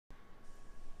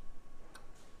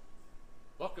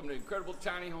Welcome to Incredible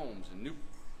Tiny Homes in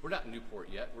we're not in Newport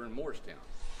yet, we're in Morristown,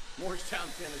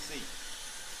 Tennessee.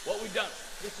 What we've done,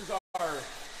 this is our,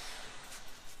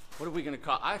 what are we going to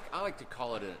call, I like to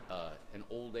call it an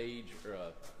old age, or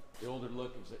the older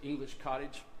look. It's an English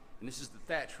cottage, and this is the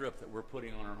thatch roof that we're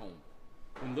putting on our home.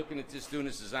 Been looking at this, doing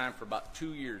this design for about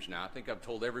 2 years now. I think I've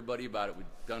told everybody about it. We've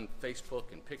done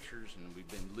Facebook and pictures, and we've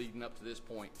been leading up to this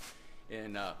point.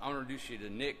 And I want to introduce you to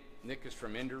Nick. Nick is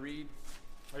from Indereed.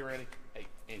 Hey, Randy. Hey,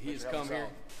 and he's come here.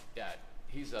 Yeah,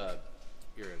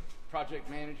 you're a project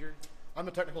manager. I'm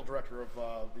the technical director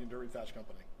of the Indereed Thatch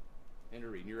Company.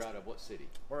 Indereed, you're out of what city?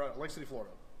 We're at Lake City,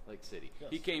 Florida. Lake City.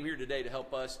 Yes. He came here today to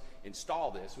help us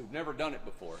install this. We've never done it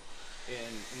before,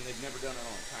 and they've never done it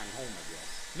on a tiny home, I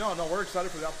guess. No, we're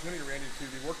excited for the opportunity, Randy, to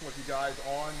be working with you guys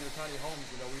on your tiny homes.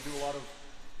 You know, we do a lot of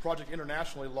project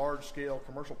internationally, large-scale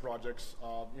commercial projects.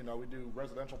 You know, we do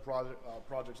residential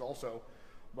projects also,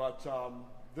 but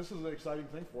this is an exciting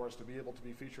thing for us to be able to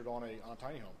be featured on a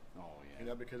tiny home. Oh yeah. You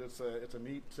know, because it's a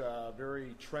neat,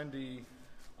 very trendy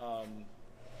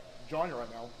genre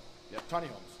right now. Yep. Tiny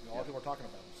homes. You know, a lot of people are talking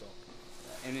about them. So.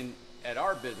 And at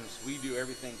our business, we do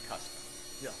everything custom.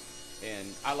 Yeah. And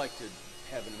I like to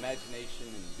have an imagination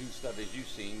and do stuff as you've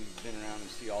seen. You've been around and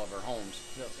see all of our homes.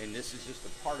 Yes. And this is just a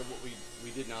part of what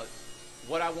we did. Now,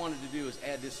 what I wanted to do is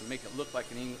add this and make it look like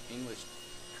an English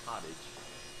cottage.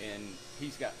 And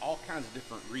he's got all kinds of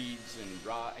different reeds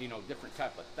and different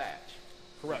type of thatch.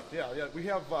 Correct. Yeah. We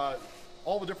have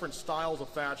all the different styles of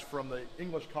thatch, from the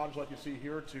English cottage like you see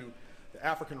here to the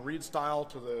African reed style,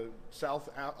 to the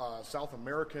South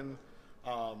American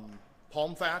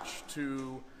palm thatch,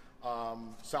 to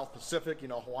South Pacific,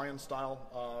 Hawaiian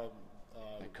style.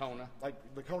 The Kona. Like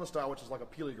the Kona style, which is like a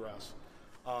peely grass.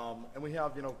 And we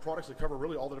have products that cover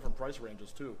really all the different price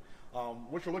ranges too.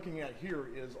 What you're looking at here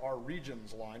is our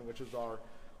Regions line, which is our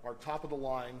top of the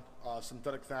line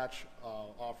synthetic thatch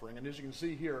offering. And as you can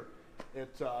see here,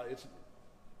 it's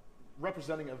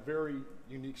representing a very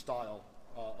unique style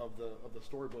of the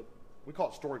storybook. We call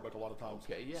it storybook a lot of times.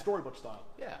 Okay, yeah. Storybook style.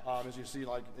 Yeah. As you see,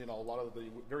 like a lot of the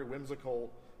very whimsical,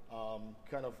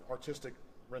 kind of artistic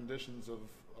renditions of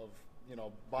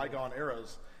bygone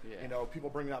eras. Yeah. People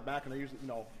bring that back, and they use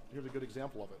here's a good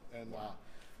example of it. And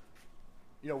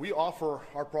we offer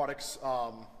our products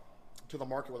to the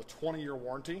market with a 20-year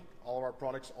warranty. All of our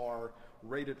products are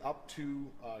rated up to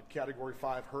Category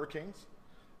 5 hurricanes,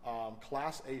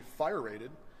 Class A fire rated,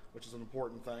 which is an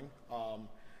important thing.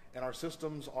 And our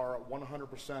systems are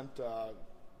 100%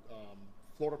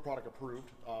 Florida product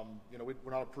approved.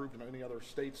 We're not approved in any other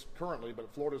states currently,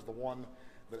 but Florida is the one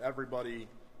that everybody.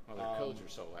 Well, the codes are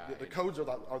so high. The codes are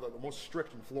the most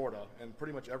strict in Florida, and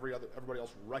pretty much everybody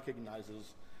else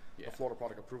recognizes the Florida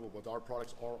product approval. But our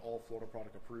products are all Florida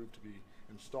product approved to be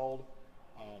installed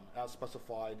as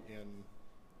specified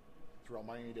throughout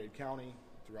Miami-Dade County,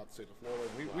 throughout the state of Florida.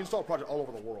 And we install projects all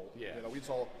over the world. Yeah.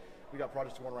 We got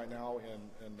projects going right now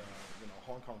in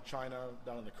Hong Kong, China,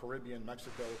 down in the Caribbean,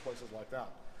 Mexico, places like that.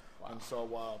 Wow. And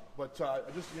so,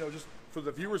 just for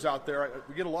the viewers out there,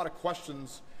 we get a lot of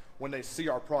questions when they see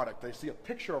our product. They see a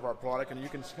picture of our product, and you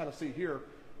can kind of see here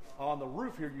on the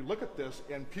roof here, you look at this,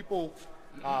 and people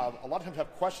a lot of times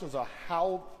have questions of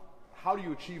how do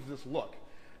you achieve this look?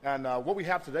 And what we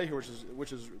have today here,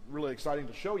 which is really exciting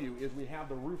to show you, is we have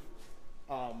the roof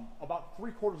about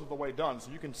 3/4 of the way done.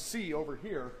 So you can see over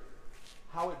here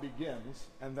how it begins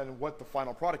and then what the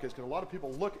final product is. Because a lot of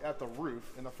people look at the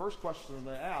roof, and the first question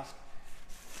they ask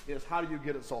is, how do you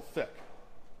get it so thick?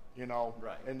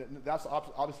 Right. And that's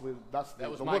obviously that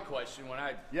was my question when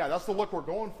I. Yeah, that's the look we're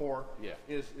going for. Yeah.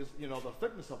 Is the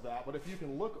thickness of that. But if you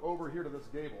can look over here to this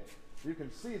gable, you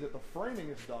can see that the framing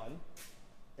is done,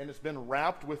 and it's been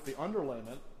wrapped with the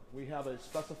underlayment. We have a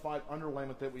specified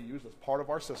underlayment that we use as part of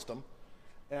our system,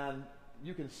 and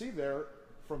you can see there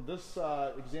from this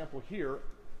example here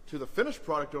to the finished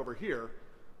product over here,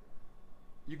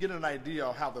 you get an idea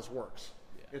of how this works.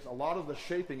 Yeah. It's a lot of the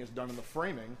shaping is done in the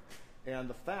framing, and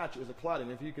the thatch is a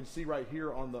cladding. If you can see right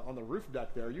here on the roof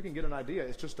deck there, you can get an idea.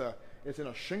 It's in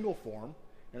a shingle form,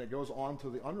 and it goes on to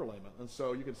the underlayment. And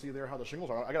so you can see there how the shingles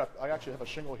are. I actually have a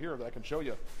shingle here that I can show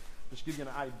you, just give you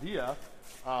an idea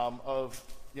of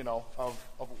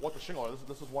what the shingle is.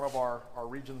 This is one of our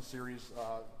Region Series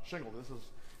shingle. This is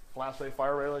Class A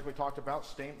fire rated, like we talked about,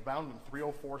 bound in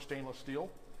 304 stainless steel.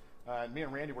 And me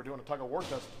and Randy were doing a tug of war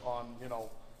test on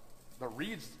the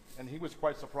reeds, and he was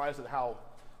quite surprised at how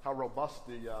robust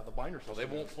the binder system is. So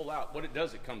they won't pull out. What it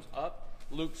does, it comes up,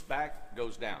 loops back,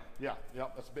 goes down. Yeah,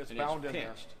 it's bound in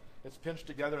there. It's pinched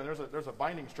together, and there's a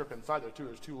binding strip inside there too.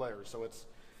 There's 2 layers, so it's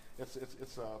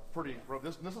pretty.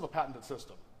 This is a patented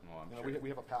system. Oh, I'm sure. We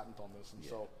have a patent on this, and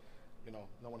so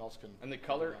no one else can. And the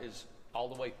color is all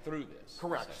the way through this.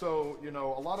 Correct. So,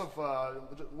 a lot of,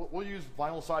 we'll use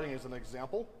vinyl siding as an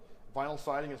example. Vinyl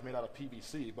siding is made out of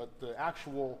PVC, but the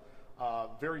actual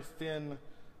very thin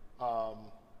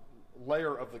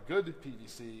layer of the good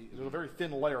PVC, there's a very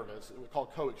thin layer of it. It's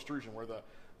called co-extrusion, where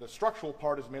the structural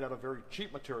part is made out of very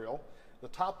cheap material. The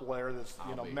top layer that's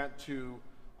meant to,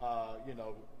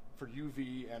 for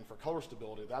UV and for color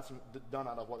stability, that's done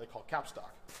out of what they call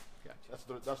capstock. Gotcha.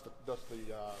 That's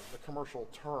the commercial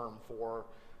term for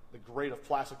the grade of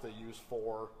plastic they use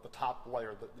for the top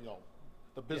layer,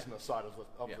 the business side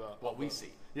of what we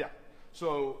see. Yeah.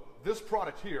 So this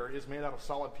product here is made out of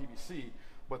solid PVC,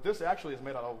 but this actually is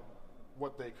made out of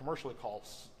what they commercially call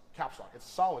capstock. It's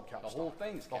solid capstock. The whole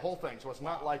thing's the whole thing. So it's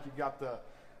not like you got the,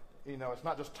 it's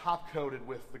not just top coated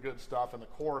with the good stuff and the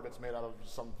core of it's made out of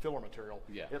some filler material.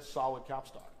 Yeah. It's solid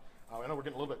capstock. I know we're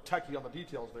getting a little bit techie on the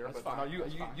details there, That's but fine.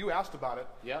 You asked about it.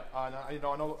 Yep. And I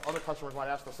know other customers might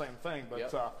ask the same thing,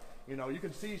 but you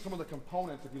can see some of the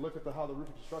components. If you look at how the roof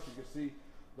is constructed, you can see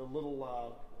the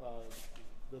little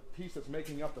the piece that's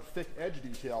making up the thick edge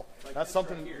detail. Like that's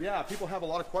something. Right here. Yeah, people have a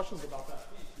lot of questions about that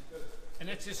piece. And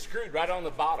it's just screwed right on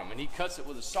the bottom, and he cuts it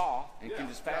with a saw and can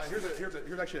just fasten it.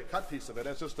 Here's actually a cut piece of it.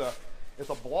 It's just it's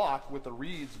a block with the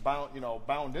reeds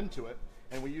bound into it,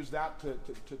 and we use that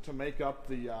to make up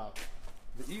the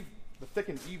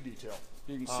thickened eave detail.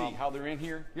 You can see how they're in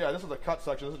here. Yeah, this is a cut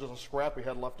section. This is just a scrap we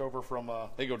had left over from.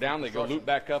 They go down, they go loop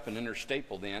back up, and then they're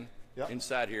stapled in. Yep.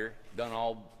 Inside here, done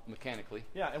all mechanically.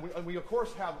 Yeah, and we of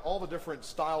course have all the different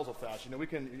styles of thatch. I know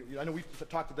we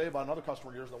talked today about another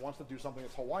customer of yours that wants to do something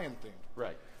that's Hawaiian themed.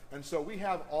 Right. And so we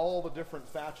have all the different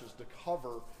thatches to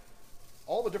cover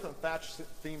all the different thatch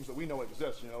themes that we know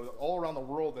exist. All around the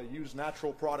world they use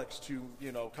natural products to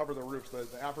cover their roofs. The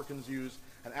Africans use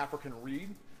an African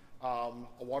reed, a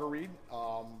water reed.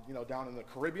 Down in the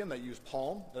Caribbean they use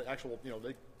palm. The actual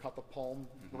they cut the palm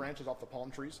branches off the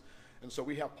palm trees. And so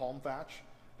we have palm thatch,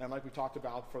 and like we talked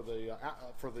about for the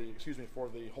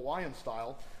Hawaiian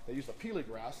style, they use the pili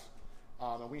grass,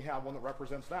 and we have one that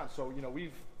represents that. So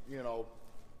we've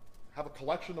have a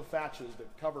collection of thatches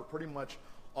that cover pretty much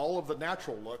all of the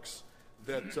natural looks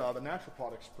that the natural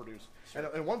products produce. Sure.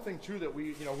 And one thing too that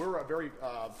we're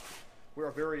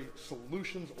a very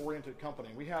solutions-oriented company.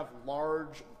 We have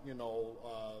large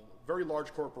very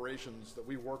large corporations that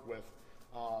we work with.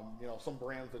 Some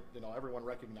brands that everyone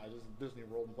recognizes, Disney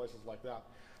World and places like that.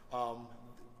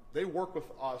 They work with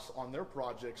us on their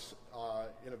projects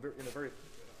in a very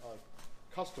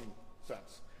custom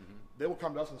sense. Mm-hmm. They will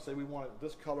come to us and say, we want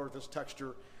this color, this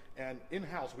texture, and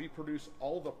in-house we produce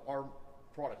our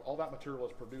product. All that material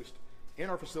is produced in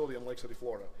our facility in Lake City,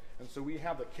 Florida, and so we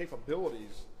have the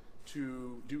capabilities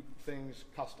to do things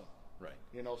custom. Right.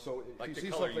 So like if the you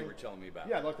see color something, you were telling me about.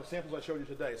 Yeah, like the samples I showed you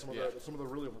today. Some of the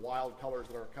really wild colors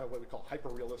that are kind of what we call hyper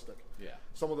realistic. Yeah.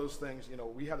 Some of those things,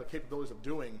 we have the capabilities of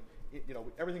doing.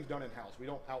 Everything's done in house. We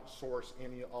don't outsource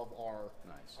any of our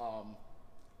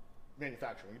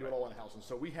manufacturing. We do it all in house, and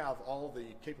so we have all the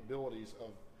capabilities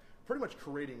of pretty much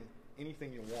creating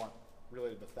anything you want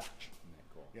related to thatch.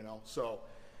 Cool. So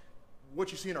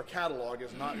what you see in our catalog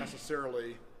is not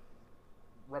necessarily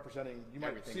representing. You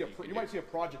might see a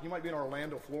project. You might be in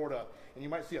Orlando, Florida, and you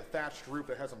might see a thatched roof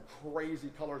that has some crazy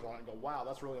colors on it, and go, "Wow,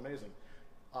 that's really amazing."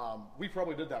 We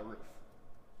probably did that roof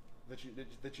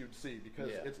that you'd see because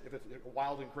if it's a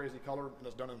wild and crazy color and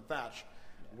it's done in thatch,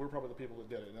 we're probably the people that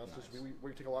did it. And that's just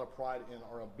we take a lot of pride in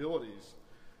our abilities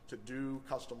to do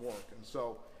custom work, and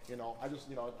so I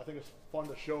think it's fun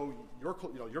to show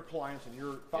your clients and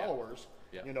your followers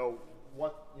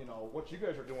what you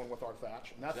guys are doing with our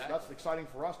thatch, and that's exciting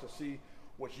for us to see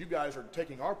what you guys are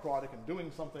taking our product and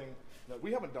doing something that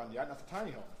we haven't done yet. And that's a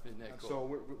tiny home, Isn't that cool?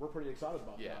 So we're pretty excited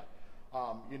about that.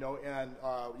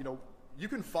 You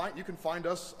can find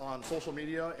us on social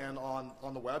media and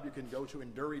on the web. You can go to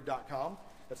endureed.com.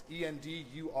 That's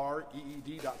ENDUREED.com.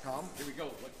 Here we go.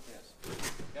 Look at this.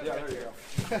 Yeah, there you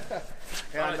go.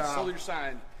 And sold your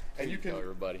sign. And you can,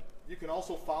 everybody. You can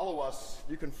also follow us.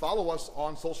 You can follow us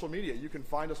on social media. You can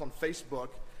find us on Facebook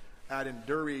at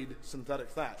Endureed Synthetic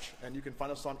Thatch, and you can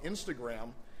find us on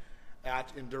Instagram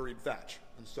at Endureed Thatch.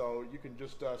 And so you can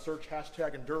just search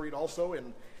hashtag Endureed also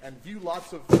and view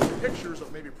lots of pictures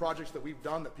of maybe projects that we've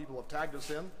done that people have tagged us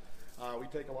in. We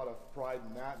take a lot of pride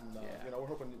in that, and we're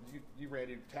hoping you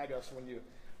Randy, tag us when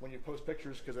you post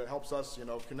pictures because it helps us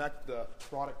connect the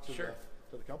product to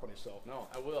the company. So no,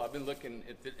 I will. I've been looking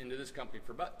into this company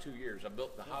for about 2 years. I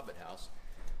built the Hobbit house,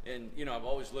 and I've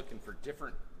always looking for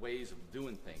different ways of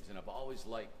doing things, and I've always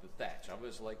liked the thatch. I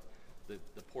always liked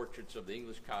the portraits of the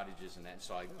English cottages and that.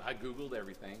 So I Googled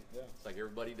everything. Yeah. It's like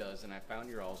everybody does, and I found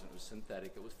your alls, and it was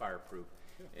synthetic. It was fireproof.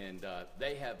 Yeah. And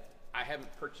I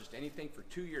haven't purchased anything for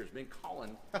 2 years. Been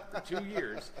calling for 2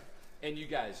 years. And you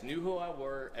guys knew who I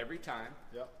were every time.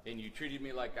 Yep. And you treated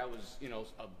me like I was,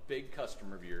 a big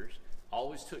customer of yours.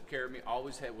 Always took care of me,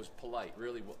 was polite.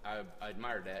 Really, I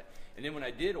admired that. And then when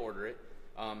I did order it,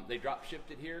 they drop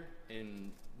shipped it here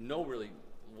in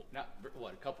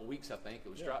a couple weeks, I think. It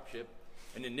was drop shipped.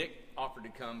 And then Nick offered to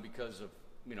come because of,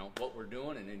 what we're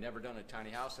doing, and they'd never done a tiny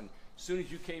house. And as soon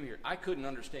as you came here, I couldn't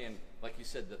understand, like you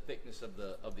said, the thickness of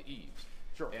the eaves.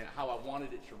 Sure. And how I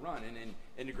wanted it to run.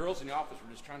 And the girls in the office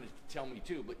were just trying to tell me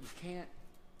too, but you can't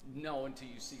know until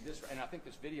you see this. And I think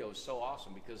this video is so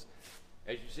awesome because,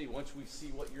 as you see, once we see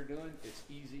what you're doing, it's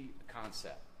easy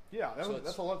concept. Yeah,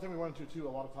 that's a lot of thing we run into too. A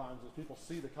lot of times is people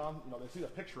see they see the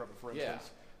picture of it, for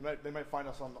instance. Yeah. They might find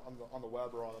us on the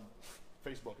web or on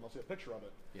Facebook, and they'll see a picture of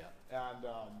it. Yeah.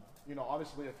 And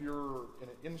obviously, if you're an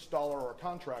installer or a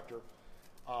contractor,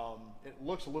 it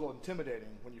looks a little intimidating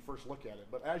when you first look at it.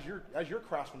 But as your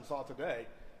craftsman saw today,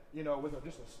 with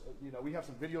we have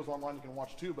some videos online you can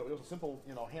watch too. But it was a simple,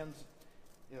 hands.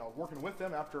 Working with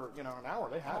them after, an hour,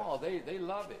 they had it. Oh, they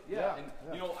love it. Yeah.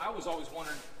 And, I was always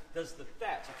wondering, does the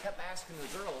thatch, I kept asking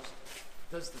the girls,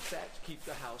 does the thatch keep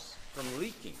the house from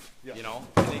leaking? Yes.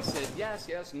 And they said,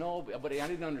 yes, no, but I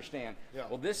didn't understand. Yeah.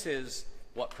 Well, this is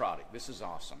what product? This is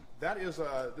awesome.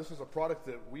 This is a product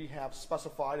that we have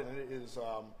specified, and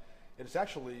it is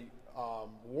actually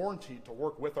warranted to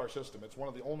work with our system. It's one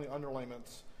of the only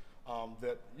underlayments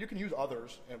that you can use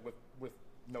others and with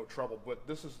no trouble, but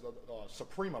this is the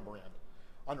Suprema brand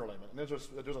underlayment, and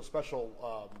there's a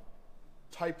special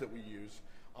type that we use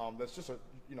that's just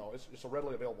it's a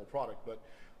readily available product, but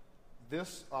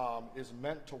this is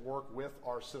meant to work with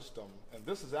our system, and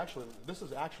this is actually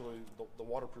the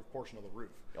waterproof portion of the roof.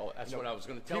 Oh, that's what I was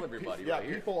going to tell everybody right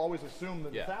here. People always assume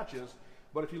that the thatch is,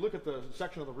 but if you look at the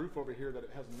section of the roof over here that it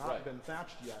has not been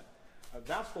thatched yet,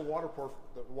 that's the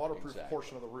waterproof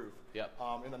portion of the roof. Yep.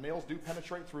 And the nails do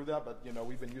penetrate through that, but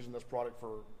we've been using this product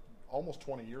for almost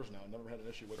 20 years now and never had an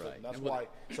issue with it. And that's why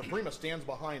Suprema stands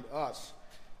behind us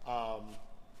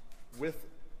with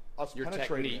us your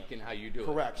penetrating technique and how you do it.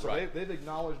 Correct. So they've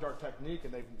acknowledged our technique,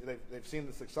 and they've seen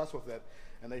the success with it,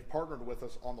 and they've partnered with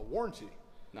us on the warranty.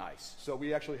 Nice. So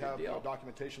we actually have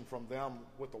documentation from them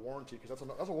with the warranty, because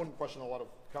that's one question a lot of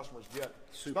customers get,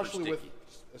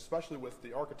 especially with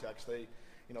the architects. They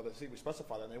see we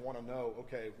specify that, and they want to know,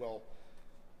 okay, well,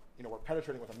 we're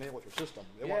penetrating with a nail with your system.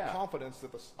 They want confidence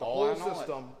that the whole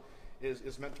system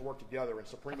is meant to work together, and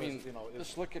Suprema is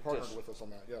partnered with us on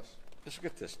that. Yes. Just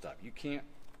look at this stuff.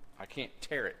 I can't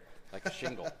tear it like a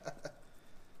shingle.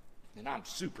 And I'm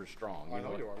super strong. I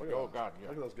know you are. Oh God, yeah.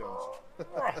 Look at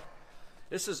those guns.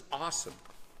 This is awesome.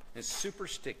 It's super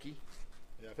sticky.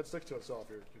 Yeah, if it sticks to itself,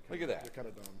 look at that. You're kind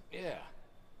of done. Yeah,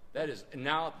 that is.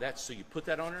 Now so you put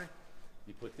that on there.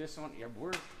 You put this on. Yeah,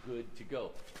 we're good to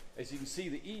go. As you can see,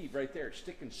 the eave right there,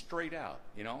 sticking straight out.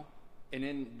 And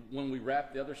then when we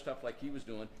wrap the other stuff like he was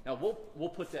doing, now we'll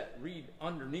put that reed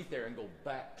underneath there and go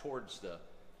back towards the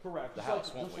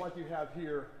house, just like you have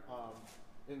here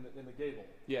in the gable.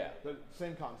 Yeah. The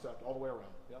same concept all the way around.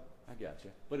 Yep. I got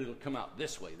you. But it'll come out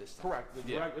this way this time. Correct.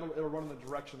 It'll run in the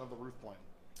direction of the roof plane.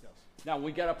 Yes. Now when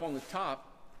we got up on the top,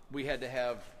 we had to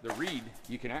have the reed.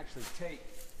 You can actually take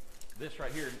this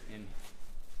right here, and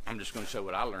I'm just going to show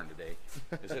what I learned today.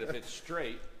 Is that if it's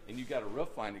straight and you got a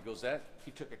roof line that goes that,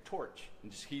 he took a torch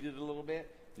and just heated it a little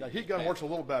bit. Yeah, heat gun works a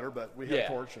little better, but we had a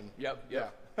torch and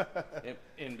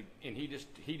and he just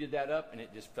heated that up, and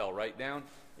it just fell right down,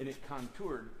 and it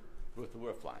contoured with the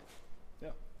roof line. Yeah,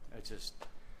 it's just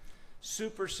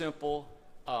super simple,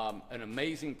 an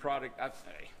amazing product.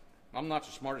 I'm not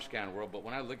the smartest guy in the world, but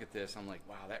when I look at this, I'm like,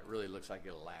 wow, that really looks like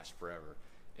it'll last forever.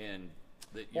 And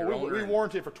we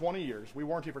warranty it for 20 years. We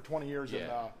warranty for 20 years, and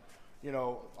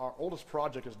our oldest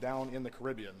project is down in the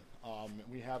Caribbean.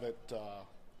 We have it.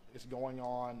 It's going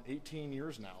on 18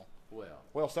 years now.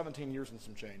 Well, 17 years and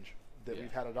some change that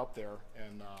we've had it up there,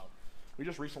 and we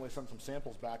just recently sent some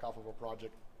samples back off of a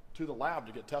project to the lab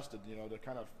to get tested. To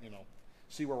kind of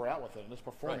see where we're at with it, and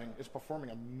it's performing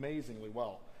amazingly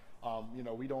well.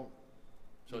 We don't.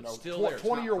 So it's still there.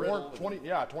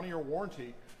 20-year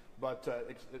warranty, but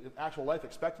actual life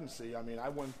expectancy. I mean, I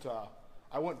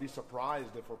wouldn't be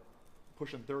surprised if we're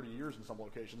pushing 30 years in some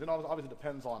locations. It obviously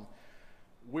depends on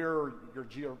where you're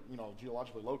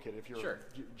geologically located. If you're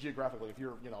geographically, if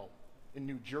you're in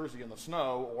New Jersey in the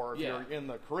snow, or if you're in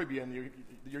the Caribbean,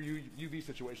 your UV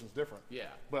situation is different. Yeah.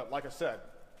 But like I said,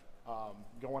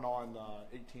 going on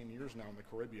 18 years now in the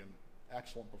Caribbean,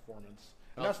 excellent performance.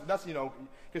 And that's you know,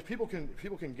 because people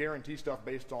can guarantee stuff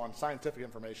based on scientific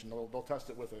information. They'll test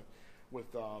it with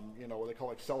you know, what they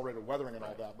call accelerated weathering and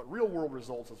all that. But real world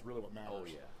results is really what matters. Oh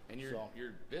yeah, and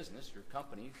your business, your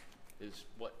company, is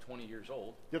what, 20 years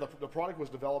old? Yeah, the product was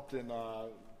developed in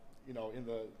you know, in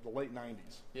the late 90s.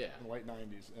 Yeah. In the late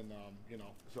 90s, and you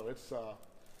know, so it's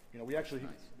you know, we actually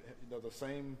the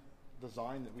same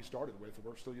design that we started with,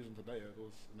 we're still using today. It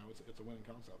was, you know, it's a winning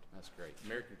concept. That's great.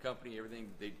 American company, everything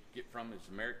they get from is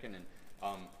American. And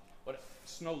what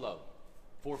snow load?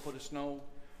 4 foot of snow.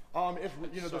 It's,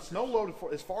 you know, the snow load,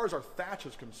 as far as our thatch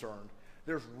is concerned,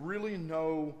 there's really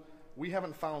no. We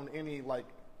haven't found any like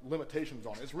limitations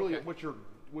on it. It's really what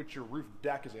your roof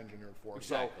deck is engineered for.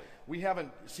 Exactly. So we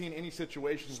haven't seen any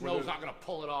situations Snow's where not going to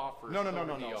pull it off. Or no.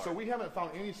 So we haven't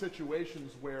found any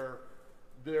situations where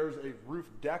there's a roof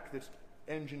deck that's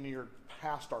engineered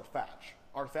past our thatch.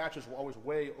 Our thatch is always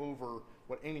way over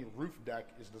what any roof deck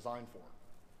is designed for.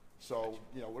 So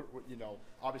you know, you know,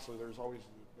 obviously there's always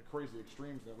the crazy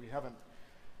extremes that we haven't.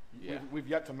 Yeah. We've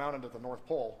yet to mount it at the North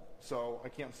Pole, so I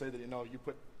can't say that, you know, you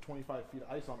put 25 feet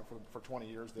of ice on it for 20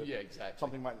 years. That exactly.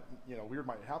 Something might, you know, weird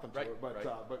might happen to it.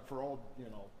 But but for all, you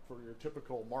know, for your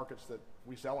typical markets that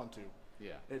we sell into,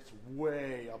 it's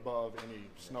way above any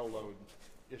snow load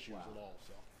issues at all.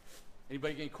 So,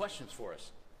 anybody got any questions for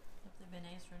us? If they've been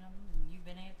answering them, you've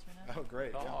been answering them. Oh,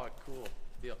 great! Oh, cool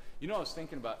deal. You know, I was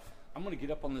thinking about. I'm going to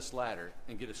get up on this ladder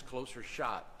and get a closer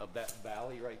shot of that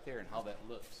valley right there and how that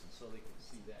looks, and so they can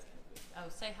see that. Oh,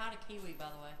 say hi to Kiwi, by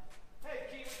the way. Hey,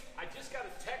 Kiwi, I just got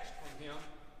a text from him,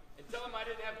 and tell him I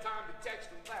didn't have time to text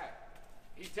him back.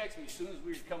 He texted me as soon as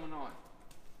we were coming on.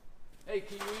 Hey,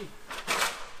 Kiwi.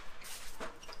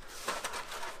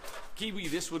 Kiwi,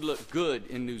 this would look good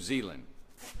in New Zealand.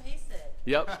 That's what he said.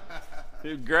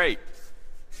 Yep. Great.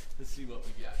 Let's see what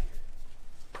we got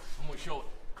here. I'm going to show it.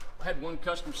 I had one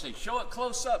customer say, show it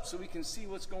close up so we can see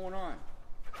what's going on.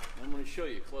 I'm going to show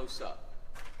you close up.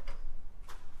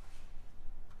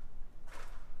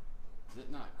 Is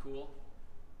it not cool?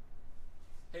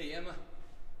 Hey, Emma.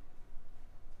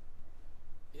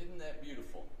 Isn't that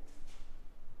beautiful?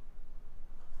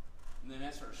 And then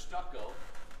that's our stucco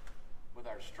with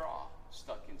our straw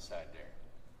stuck inside there.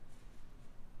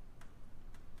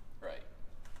 Right.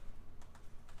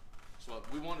 So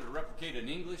we wanted to replicate an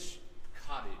English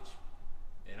cottage,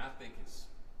 and I think it's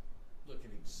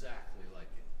looking exactly like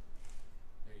it.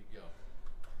 There you go.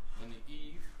 And the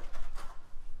eave.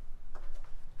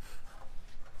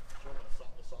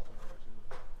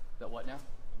 That what now?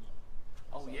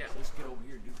 Oh yeah, let's get over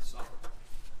here and do the solid.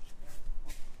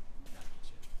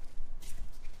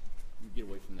 You get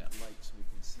away from that light so we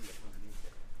can see it underneath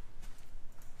there.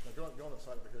 Now go on the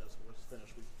side over here. That's what's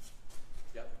finished.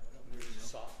 Yep. There's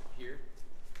the soffit here.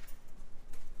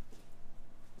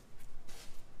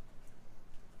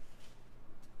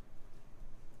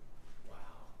 Wow.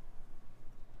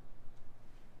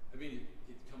 I mean,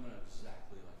 it's coming out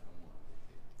exactly like I wanted it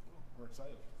to. We're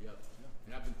excited. Yep.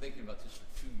 And I've been thinking about this for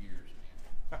 2 years,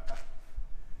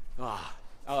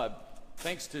 man.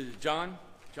 Thanks to John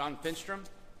Finstrom.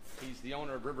 He's the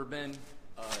owner of Riverbend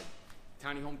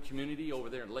Tiny Home Community over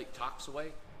there in Lake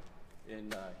Toxaway.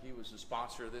 And he was the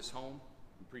sponsor of this home.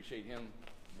 Appreciate him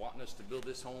wanting us to build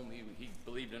this home. He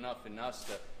believed enough in us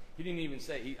that he didn't even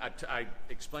say, I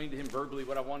explained to him verbally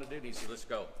what I wanted to do, and he said, let's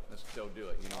go do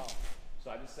it, you know.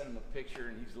 So I just sent him a picture,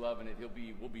 and he's loving it.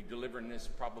 We'll be delivering this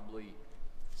probably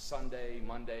Sunday,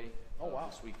 Monday,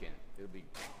 this weekend. It'll be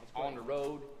on the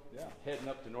road, heading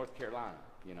up to North Carolina,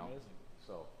 you know. Amazing.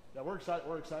 So yeah, we're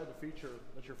excited to feature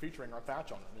that you're featuring our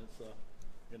thatch on it. I mean, it's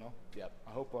you know. Yep.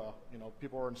 I hope you know,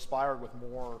 people are inspired with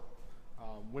more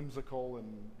whimsical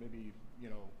and maybe, you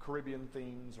know, Caribbean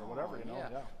themes or whatever. You know.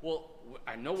 Yeah. Well,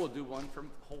 I know we'll do one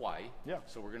from Hawaii. Yeah.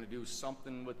 So we're going to do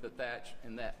something with the thatch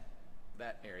in that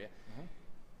area.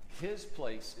 Mm-hmm. His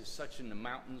place is such in the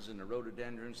mountains and the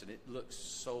rhododendrons, and it looks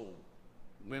so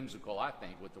whimsical, I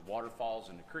think, with the waterfalls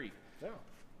and the creek. Yeah.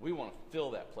 We want to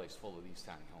fill that place full of these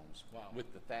tiny homes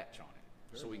with the thatch on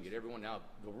it. Very so we can get everyone. Now,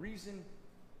 the reason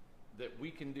that we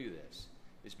can do this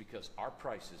is because our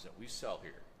prices that we sell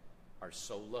here are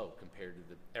so low compared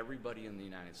to everybody in the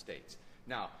United States.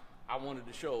 Now, I wanted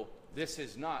to show this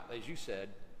is not, as you said,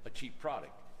 a cheap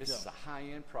product. This is a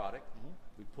high-end product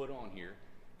we put on here.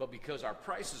 But because our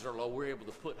prices are low, we're able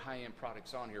to put high-end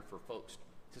products on here for folks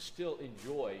to still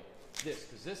enjoy this.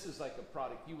 Because this is like a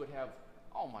product you would have,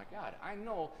 oh my God, I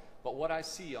know. But what I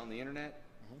see on the internet,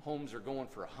 homes are going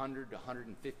for $100,000 to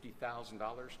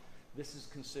 $150,000. This is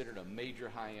considered a major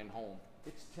high-end home.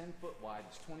 It's 10 foot wide,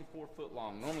 it's 24 foot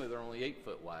long. Normally they're only 8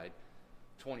 foot wide,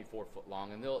 24 foot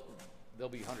long, and they'll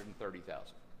be $130,000.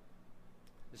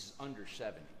 This is under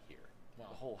 70 here, the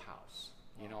whole house,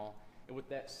 you know, and with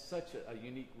that, such a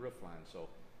unique roof line. So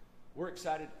we're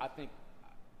excited.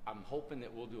 I'm hoping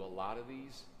that we'll do a lot of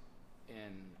these,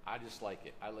 and I just like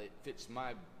it. It fits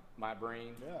my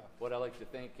brain, what I like to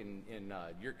think, and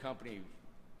your company,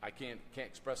 I can't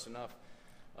express enough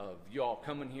of you all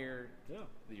coming here,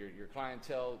 your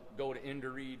clientele, go to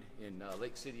Enderreed in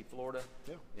Lake City, Florida,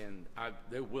 and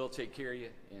they will take care of you,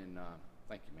 and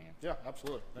thank you, man. Yeah,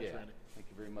 absolutely. Thanks, Randy. Thank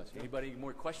you very much. Anybody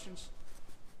more questions?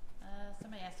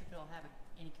 Somebody asked if it'll have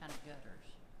any kind of gutters.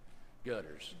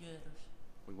 Gutters.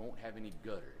 We won't have any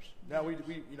gutters. Now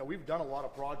we've done a lot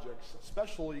of projects,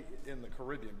 especially in the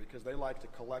Caribbean, because they like to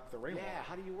collect the rainwater. Yeah,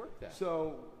 how do you work that?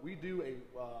 So we do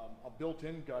a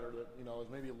built-in gutter that is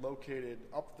maybe located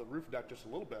up the roof deck just a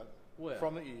little bit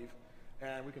from the eave,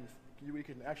 and we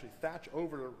can actually thatch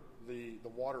over the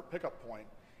water pickup point,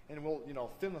 and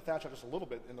we'll thin the thatch out just a little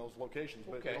bit in those locations,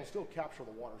 but it'll still capture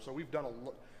the water. So we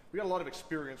got a lot of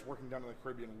experience working down in the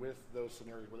Caribbean with those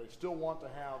scenarios where they still want to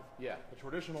have a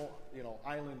traditional,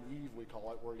 island eave, we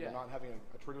call it, where you're not having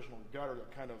a traditional gutter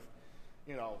that kind of,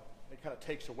 it kind of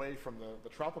takes away from the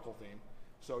tropical theme.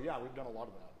 So we've done a lot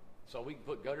of that. So we can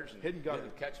put gutters and hidden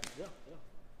catchments. Yeah.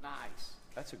 Nice.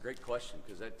 That's a great question,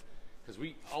 because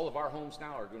all of our homes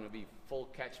now are going to be full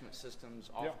catchment systems,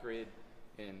 off grid,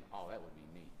 and that would be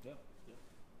neat.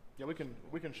 Yeah, we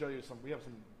can show you we have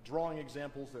some drawing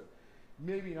examples that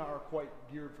maybe not are quite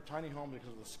geared for tiny homes because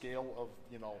of the scale of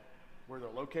where they're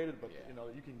located, but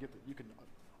you can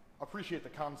appreciate the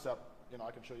concept.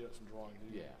 I can show you some drawings.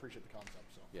 You can appreciate the concept.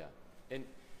 So and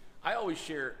I always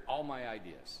share all my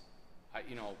ideas.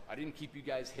 I didn't keep you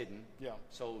guys hidden. Yeah.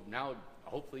 So now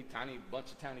hopefully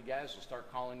bunch of tiny guys will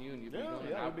start calling you, and you'll be doing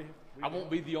it. I won't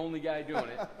be the only guy doing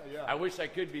it. I wish I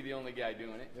could be the only guy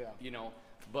doing it. Yeah.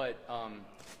 But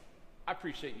I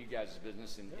appreciate you guys'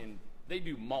 business, and they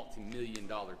do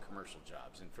multi-million-dollar commercial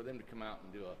jobs, and for them to come out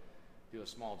and do a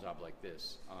small job like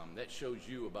this, that shows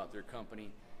you about their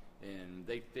company, and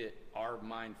they fit our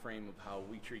mind frame of how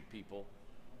we treat people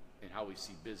and how we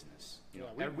see business.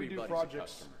 We do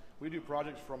projects. We do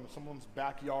projects from someone's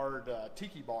backyard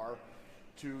tiki bar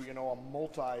to a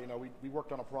multi. We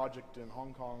worked on a project in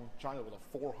Hong Kong, China, with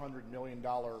a $400 million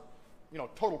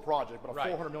total project, but a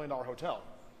 $400 million hotel.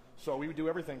 So we would do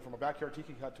everything from a backyard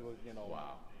tiki hut to a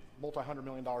multi-$100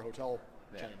 million hotel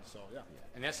chain. So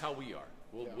and that's how we are.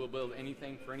 We'll build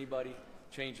anything for anybody,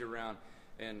 change it around,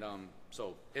 and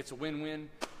so it's a win-win.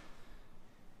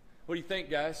 What do you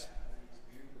think, guys?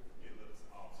 It looks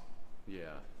awesome. Yeah,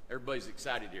 everybody's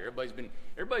excited here.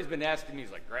 Everybody's been asking me,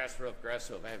 like, grass roof.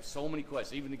 I have so many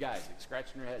questions, even the guys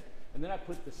scratching their head. And then I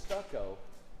put the stucco,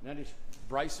 and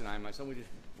Bryce and I, my son, we just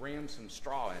rammed some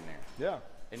straw in there. Yeah.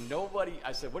 And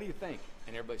I said, what do you think?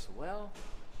 And everybody said, well.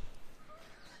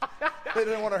 They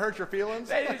didn't want to hurt your feelings?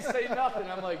 They didn't say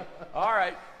nothing. I'm like, all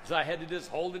right. So I had to just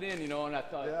hold it in, and I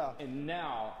thought, and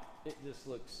now it just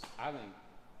looks, I think,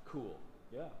 cool.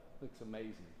 Yeah. Looks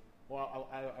amazing. Well,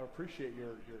 I appreciate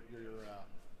your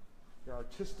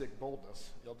artistic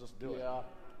boldness. You'll just do it.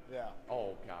 Yeah.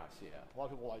 Oh, gosh, yeah. A lot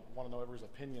of people want to know everybody's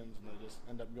opinions, and they just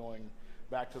end up going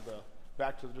back to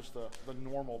just the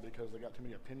normal because they got too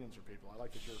many opinions for people. I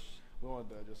like that you're willing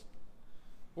to just.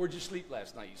 Where'd you sleep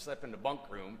last night? You slept in the bunk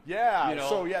room. Yeah.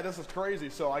 So this is crazy.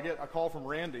 So I get a call from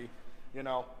Randy.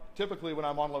 Typically when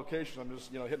I'm on location, I'm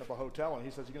just hitting up a hotel, and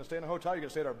he says, "You gonna stay in a hotel? You gonna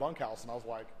stay at our bunkhouse?" And I was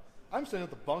like, "I'm staying at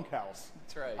the bunkhouse."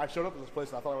 That's right. I showed up at this place,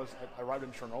 and I thought I arrived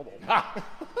in Chernobyl.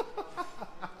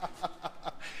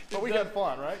 But we had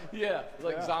fun, right? Yeah,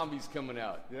 zombies coming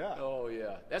out. Yeah. Oh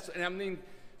yeah.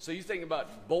 So you think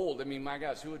about bold. My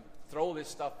gosh, who would throw this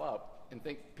stuff up and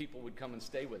think people would come and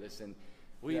stay with us? And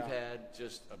we've had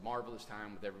just a marvelous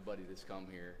time with everybody that's come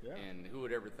here. Yeah. And who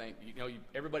would ever think?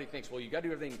 Everybody thinks, well, you got to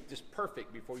do everything just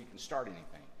perfect before you can start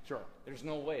anything. Sure. There's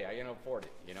no way I can afford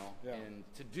it. Yeah. And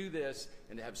to do this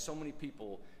and to have so many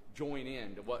people join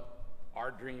in to what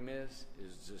our dream is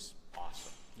just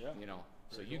awesome. Yeah.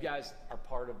 So you guys are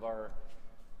part of our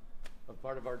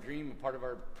dream and part of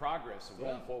our progress of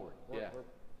going forward.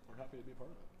 We're happy to be part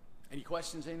of it. Any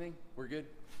questions, anything? We're good?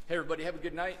 Hey, everybody, have a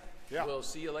good night. Yeah. We'll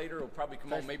see you later. We'll probably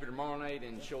come on maybe tomorrow night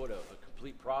and show it a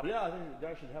complete product. Yeah, I think you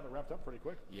guys should have it wrapped up pretty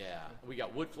quick. Yeah. We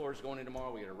got wood floors going in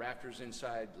tomorrow. We got rafters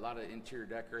inside. A lot of interior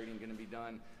decorating going to be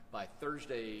done. By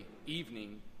Thursday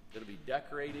evening, it'll be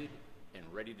decorated and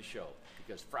ready to show.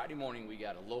 Because Friday morning, we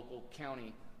got a local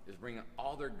county is bringing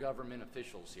all their government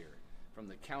officials here, from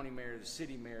the county mayor, the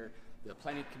city mayor, the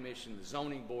planning commission, the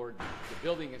zoning board, the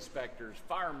building inspectors,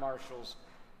 fire marshals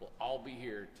will all be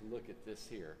here to look at this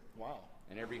here. Wow.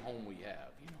 And every home we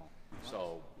have,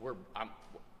 So I'm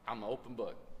an open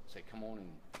book. Say, come on and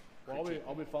Well,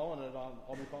 I'll be following it on.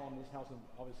 I'll be following this house, and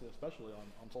obviously, especially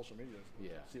on social media. Yeah.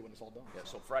 See when it's all done. Yeah,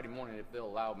 so Friday morning, if they'll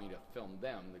allow me to film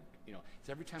them, it's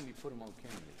every time you put them on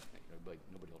camera,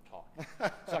 nobody will talk.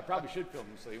 So I probably should film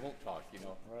them so they won't talk,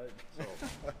 Right. So,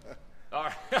 all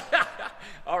right.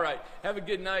 All right. Have a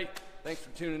good night. Thanks for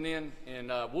tuning in, and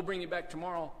we'll bring you back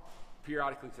tomorrow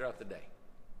periodically throughout the day.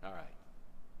 All right.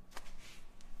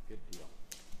 Good deal.